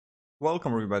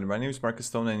Welcome everybody, my name is Marcus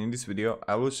Stone, and in this video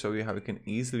I will show you how you can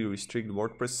easily restrict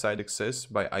WordPress site access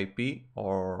by IP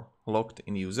or logged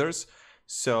in users.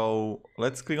 So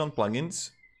let's click on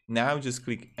plugins. Now just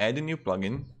click add a new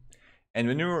plugin, and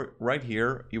when you're right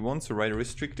here you want to write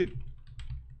restricted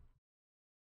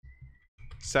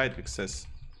site access,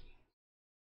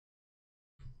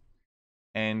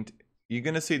 and you're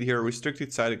gonna see it here,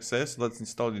 restricted site access. Let's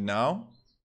install it now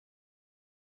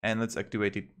and let's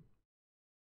activate it.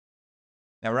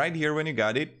 Now right here, when you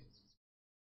got it,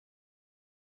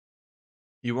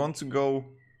 you want to go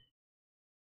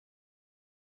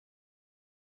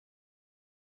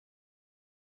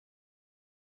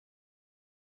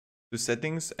to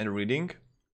settings and reading,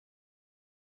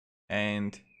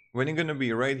 and when you're gonna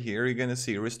be right here, you're gonna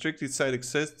see restricted site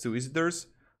access to visitors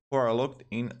who are logged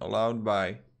in allowed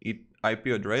by IP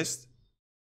address,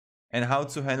 and how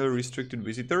to handle restricted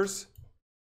visitors.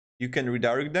 You can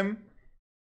redirect them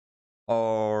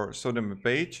or show them a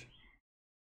page,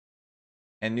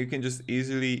 and you can just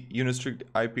easily unrestrict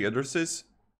IP addresses,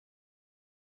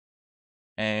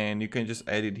 and you can just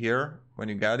add it here when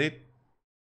you got it,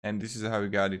 and this is how you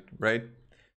got it, right?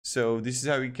 So this is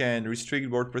how you can restrict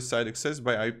WordPress site access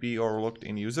by IP or logged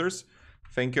in users.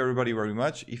 Thank you everybody very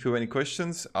much. If you have any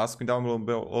questions, ask me down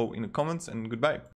below in the comments, and goodbye.